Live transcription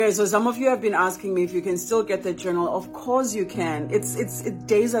Okay, so some of you have been asking me if you can still get the journal. Of course you can.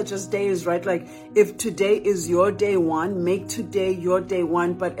 Days are just days, right? Like if today is your day one, make today your day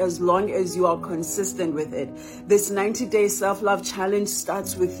one, but as long as you are consistent with it. This 90-day self-love challenge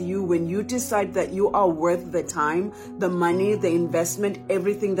starts with you when you decide that you are worth the time, the money, the investment,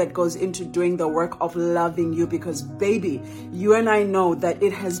 everything that goes into doing the work of loving you. Because baby, you and I know that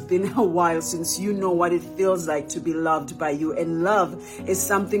it has been a while since you know what it feels like to be loved by you. And love is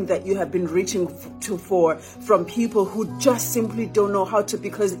something that you have been reaching for from people who just simply don't know how to,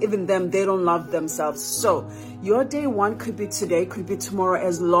 because even them, they don't love themselves. So your day one could be today, could be tomorrow,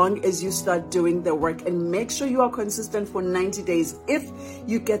 as long as you start doing the work. And make sure you are consistent for 90 days. If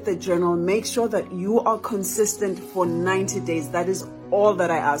you get the journal, make sure that you are consistent for 90 days. That is all that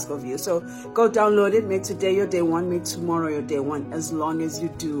I ask of you. So go download it, make today your day one, make tomorrow your day one, as long as you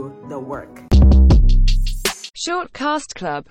do the work. Shortcast Club.